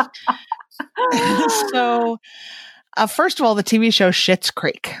first of all, the TV show Schitt's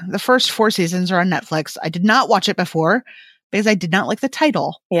Creek. The first 4 seasons are on Netflix. I did not watch it before because I did not like the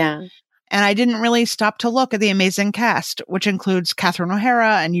title. Yeah. And I didn't really stop to look at the amazing cast, which includes Catherine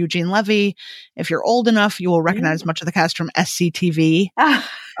O'Hara and Eugene Levy. If you're old enough, you will recognize much of the cast from SCTV.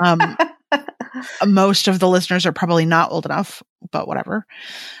 Most of the listeners are probably not old enough, but whatever.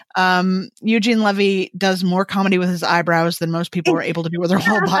 Eugene Levy does more comedy with his eyebrows than most people are able to do with their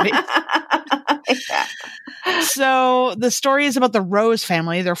whole body. So the story is about the Rose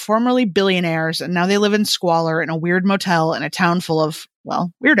family. They're formerly billionaires, and now they live in squalor in a weird motel in a town full of,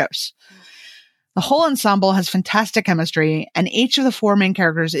 well, weirdos. The whole ensemble has fantastic chemistry, and each of the 4 main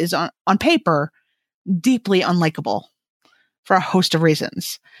characters is, on paper, deeply unlikable for a host of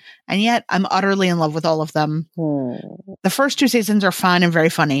reasons. And yet, I'm utterly in love with all of them. The first 2 seasons are fun and very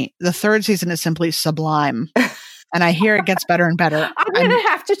funny. The 3rd season is simply sublime. And I hear it gets better and better. I'm going to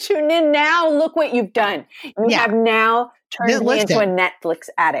have to tune in now. Look what you've done. You have now turned me into a Netflix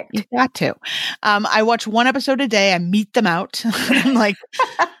addict. You got to. I watch 1 episode a day. I meet them out. I'm like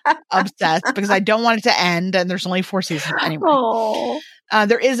obsessed because I don't want it to end. And there's only 4 seasons anyway.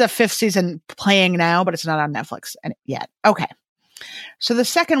 There is a 5th season playing now, but it's not on Netflix yet. Okay. So the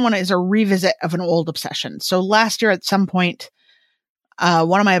second one is a revisit of an old obsession. So last year at some point,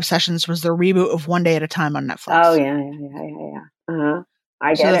 one of my obsessions was the reboot of One Day at a Time on Netflix. Oh, yeah.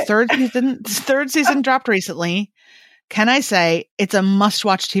 I get it. The third season dropped recently. Can I say it's a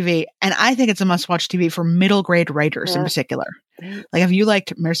must-watch TV? And I think it's a must-watch TV for middle grade writers in particular. Like if you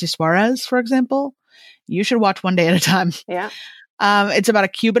liked Mercy Suarez, for example, you should watch One Day at a Time. Yeah. It's about a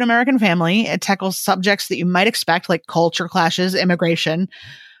Cuban-American family. It tackles subjects that you might expect, like culture clashes, immigration.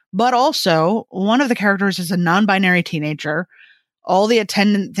 But also, one of the characters is a non-binary teenager. All the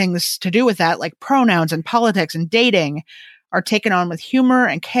attendant things to do with that, like pronouns and politics and dating, are taken on with humor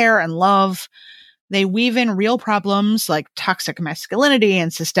and care and love. They weave in real problems like toxic masculinity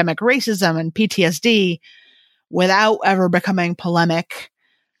and systemic racism and PTSD without ever becoming polemic.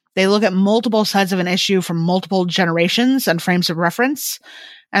 They look at multiple sides of an issue from multiple generations and frames of reference,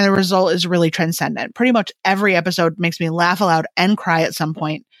 and the result is really transcendent. Pretty much every episode makes me laugh aloud and cry at some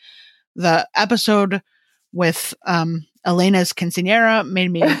point. The episode with Elena's quinceañera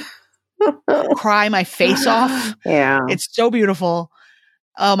made me cry my face off. Yeah. It's so beautiful.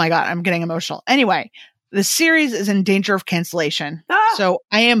 Oh my God, I'm getting emotional. Anyway, the series is in danger of cancellation. So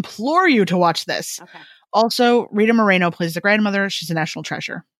I implore you to watch this. Okay. Also, Rita Moreno plays the grandmother. She's a national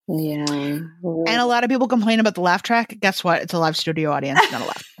treasure. Yeah. And a lot of people complain about the laugh track. Guess what? It's a live studio audience, not a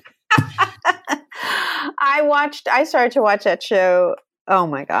laugh. I started to watch that show. Oh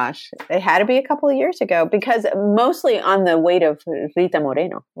my gosh. It had to be a couple of years ago because mostly on the weight of Rita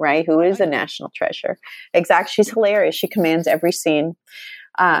Moreno, right? Who is a national treasure. Exactly. She's hilarious. She commands every scene.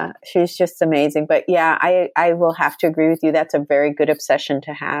 She's just amazing. But yeah, I will have to agree with you. That's a very good obsession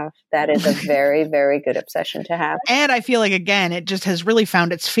to have. That is a very, very good obsession to have. And I feel like, again, it just has really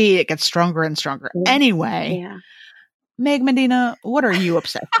found its feet. It gets stronger and stronger. Yeah. Anyway, Meg Medina, what are you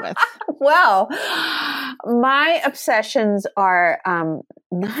obsessed with? Well, my obsessions are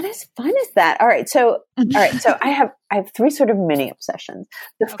not as fun as that. All right. So I have 3 sort of mini obsessions.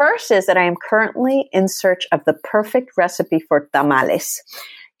 The first is that I am currently in search of the perfect recipe for tamales.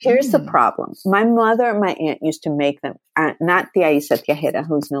 Here's the problem. My mother and my aunt used to make them, not Tia Isa Tiajera,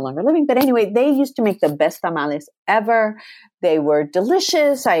 who's no longer living, but anyway, they used to make the best tamales ever. They were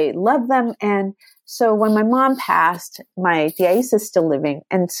delicious. I love them. And so when my mom passed, my Tia Isa is still living.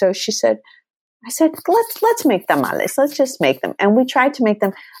 And so I said, let's make tamales. Let's just make them. And we tried to make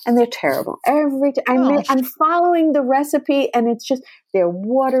them and they're terrible. I'm following the recipe and it's just, they're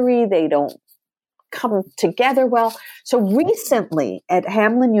watery. They don't come together well. So recently at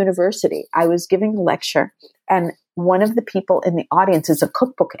Hamline University, I was giving a lecture and one of the people in the audience is a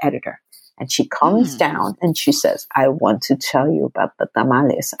cookbook editor. And she comes down and she says, I want to tell you about the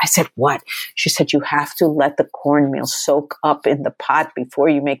tamales. I said, what? She said, you have to let the cornmeal soak up in the pot before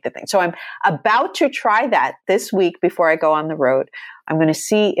you make the thing. So I'm about to try that this week before I go on the road. I'm going to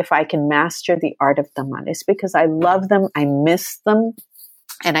see if I can master the art of tamales because I love them. I miss them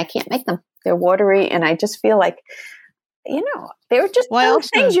and I can't make them. They're watery. And I just feel like, they're just those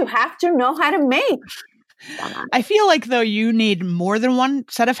things you have to know how to make. I feel like, though, you need more than one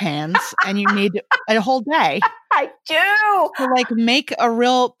set of hands and you need a whole day. I do. To make a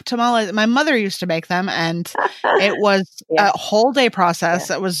real tamale. My mother used to make them and it was a whole day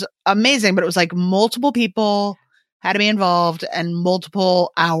process. It was amazing, but it was like multiple people had to be involved and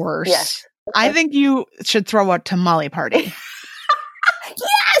multiple hours. Yes. I think you should throw a tamale party.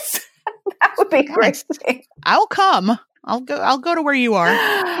 Yes. That would be great. I'll come. I'll go to where you are.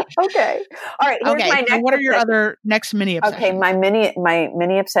 Okay. All right. Here's my next what are your other next mini obsessions? Okay. My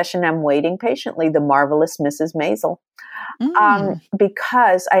mini obsession, I'm waiting patiently, The Marvelous Mrs. Maisel.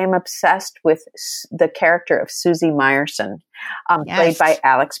 Because I am obsessed with the character of Susie Meyerson, played by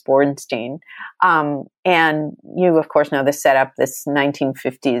Alex Bornstein. And you, of course, know the setup, this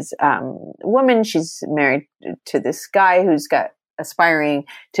 1950s woman. She's married to this guy who's aspiring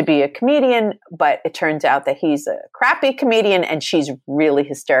to be a comedian, but it turns out that he's a crappy comedian and she's really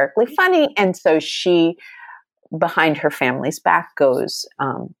hysterically funny. And so she, behind her family's back, goes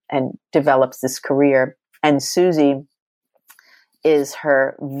and develops this career. And Susie is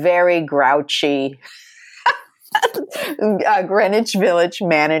her very grouchy Greenwich Village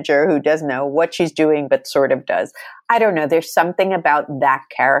manager who doesn't know what she's doing, but sort of does. I don't know. There's something about that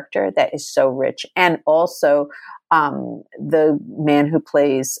character that is so rich. And also the man who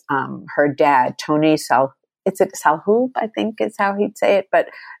plays her dad, Tony Salhoub, I think is how he'd say it. But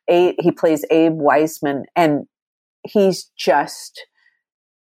he plays Abe Weissman, and he's just...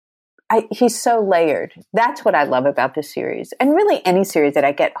 he's so layered. That's what I love about the series. And really any series that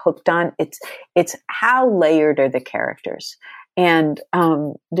I get hooked on, it's how layered are the characters. And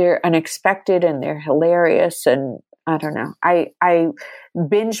they're unexpected and they're hilarious. And I don't know. I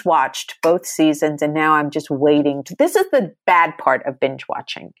binge watched both seasons and now I'm just waiting. This is the bad part of binge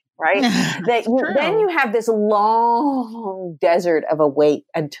watching, right? Then you have this long desert of a wait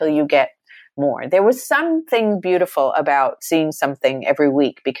until you get more. There was something beautiful about seeing something every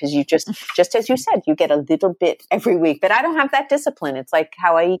week because you just as you said, you get a little bit every week. But I don't have that discipline. It's like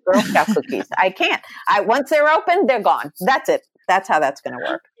how I eat Girl Scout cookies. I can't. Once they're open, they're gone. That's it. That's how that's going to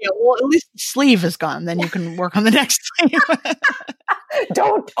work. Yeah, well, at least the sleeve is gone. Then you can work on the next sleeve.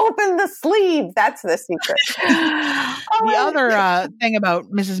 Don't open the sleeve. That's the secret. The other thing about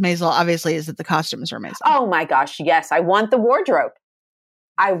Mrs. Maisel, obviously, is that the costumes are amazing. Oh my gosh. Yes. I want the wardrobe.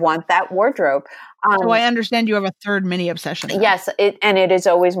 I want that wardrobe. So I understand you have a third mini obsession. Then. Yes, it is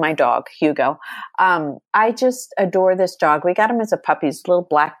always my dog, Hugo. I just adore this dog. We got him as a puppy.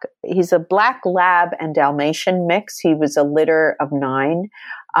 He's a black lab and Dalmatian mix. He was a litter of 9.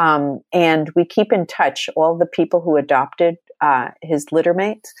 And we keep in touch, all the people who adopted his litter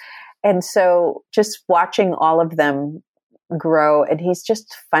mates. And so just watching all of them grow, and he's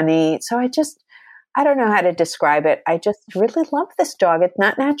just funny. So I don't know how to describe it. I just really love this dog. It's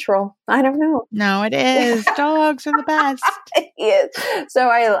not natural. I don't know. No, it is. Dogs are the best. He is. So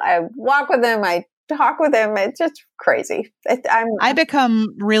I walk with him. I talk with him. It's just crazy. I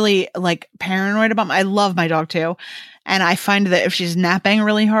become really paranoid about I love my dog too. And I find that if she's napping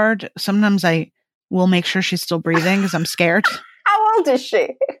really hard, sometimes I will make sure she's still breathing because I'm scared. How old is she?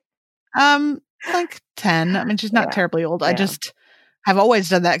 10. I mean, she's not terribly old. Yeah. I just have always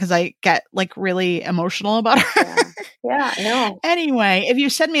done that because I get really emotional about her. Yeah, no. Anyway, if you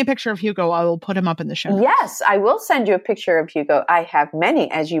send me a picture of Hugo, I will put him up in the show notes. Yes, I will send you a picture of Hugo. I have many,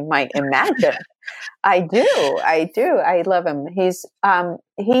 as you might imagine. I do. I love him.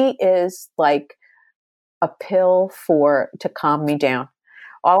 He is like a pill to calm me down.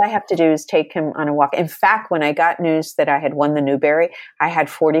 All I have to do is take him on a walk. In fact, when I got news that I had won the Newbery, I had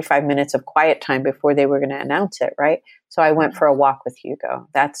 45 minutes of quiet time before they were going to announce it, right? So I went for a walk with Hugo.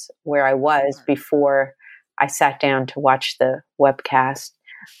 That's where I was before I sat down to watch the webcast.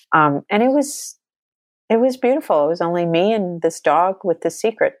 And it was beautiful. It was only me and this dog with the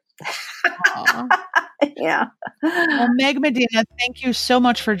secret. Yeah. Well, Meg Medina, thank you so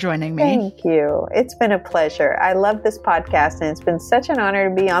much for joining me. Thank you. It's been a pleasure. I love this podcast, and it's been such an honor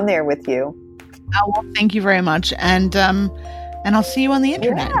to be on there with you. Oh, well, thank you very much. And I'll see you on the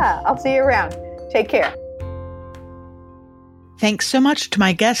internet. Yeah, I'll see you around. Take care. Thanks so much to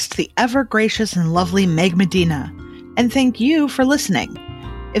my guest, the ever gracious and lovely Meg Medina. And thank you for listening.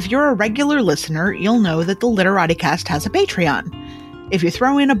 If you're a regular listener, you'll know that the Literati Cast has a Patreon. If you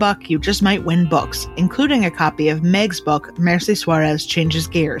throw in a buck, you just might win books, including a copy of Meg's book, Mercy Suarez Changes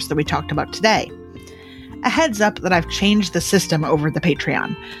Gears, that we talked about today. A heads up that I've changed the system over the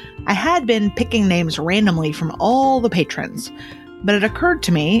Patreon. I had been picking names randomly from all the patrons, but it occurred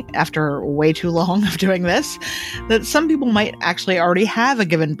to me, after way too long of doing this, that some people might actually already have a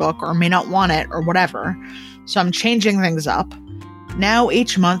given book or may not want it or whatever, so I'm changing things up. Now,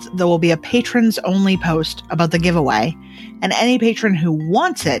 each month, there will be a patrons-only post about the giveaway, and any patron who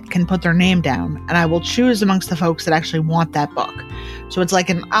wants it can put their name down, and I will choose amongst the folks that actually want that book. So it's like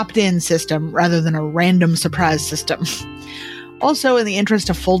an opt-in system rather than a random surprise system. Also, in the interest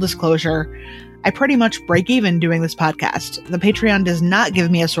of full disclosure, I pretty much break even doing this podcast. The Patreon does not give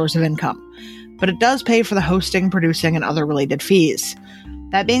me a source of income, but it does pay for the hosting, producing, and other related fees.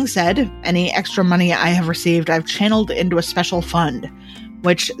 That being said, any extra money I have received, I've channeled into a special fund,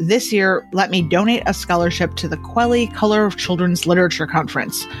 which this year let me donate a scholarship to the Quelly Color of Children's Literature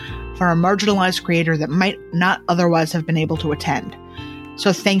Conference for a marginalized creator that might not otherwise have been able to attend.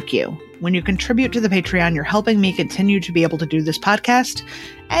 So thank you. When you contribute to the Patreon, you're helping me continue to be able to do this podcast,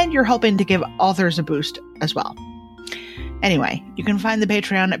 and you're helping to give authors a boost as well. Anyway, you can find the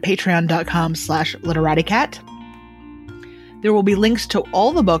Patreon at patreon.com/literaticat. There will be links to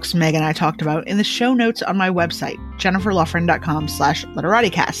all the books Meg and I talked about in the show notes on my website,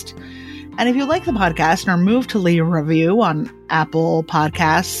 jenniferlaughran.com/literaticast. And if you like the podcast and are moved to leave a review on Apple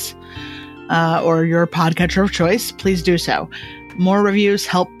Podcasts or your podcatcher of choice, please do so. More reviews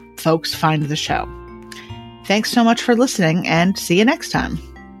help folks find the show. Thanks so much for listening, and see you next time.